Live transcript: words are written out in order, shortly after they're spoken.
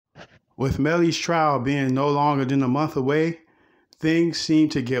With Melly's trial being no longer than a month away, things seem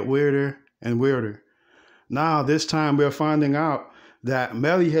to get weirder and weirder. Now, this time we're finding out that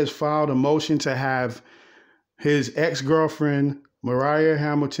Melly has filed a motion to have his ex-girlfriend, Mariah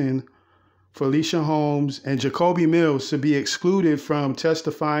Hamilton, Felicia Holmes, and Jacoby Mills to be excluded from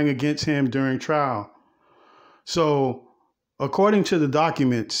testifying against him during trial. So, according to the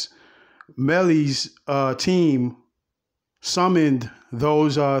documents, Melly's team summoned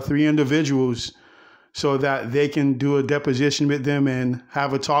those three individuals so that they can do a deposition with them and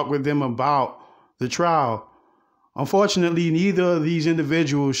have a talk with them about the trial. Unfortunately, neither of these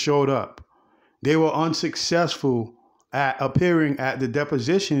individuals showed up. They were unsuccessful at appearing at the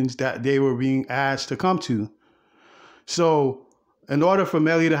depositions that they were being asked to come to. So, in order for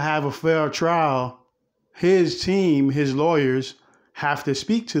Melly to have a fair trial, his team, his lawyers, have to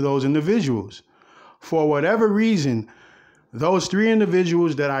speak to those individuals. For whatever reason, those three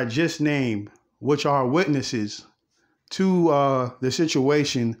individuals that I just named, which are witnesses to the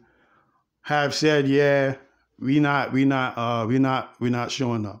situation, have said, "Yeah, we're not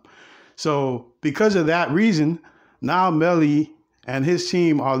showing up." So because of that reason, now Melly and his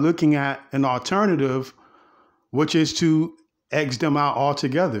team are looking at an alternative, which is to X them out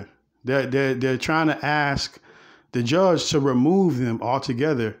altogether. They're trying to ask the judge to remove them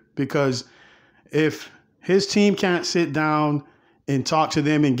altogether, because if his team can't sit down and talk to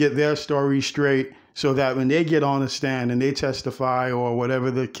them and get their story straight, so that when they get on the stand and they testify or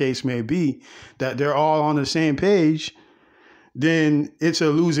whatever the case may be, that they're all on the same page, then it's a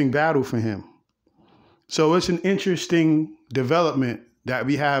losing battle for him. So it's an interesting development that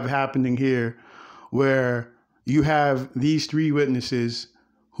we have happening here, where you have these three witnesses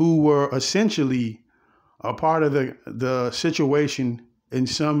who were essentially a part of the situation in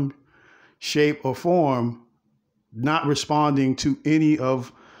some shape or form, not responding to any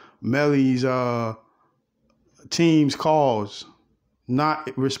of Melly's team's calls,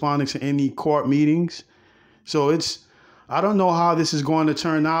 not responding to any court meetings. So I don't know how this is going to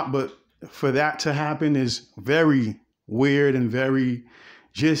turn out, but for that to happen is very weird and very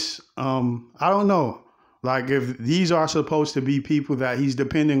I don't know. Like, if these are supposed to be people that he's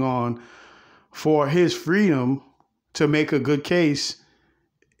depending on for his freedom to make a good case,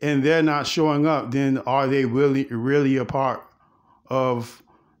 and they're not showing up, then are they really a part of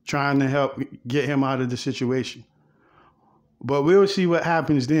trying to help get him out of the situation? But we'll see what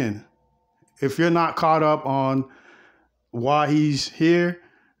happens then. If you're not caught up on why he's here,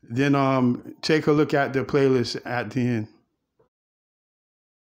 then take a look at the playlist at the end.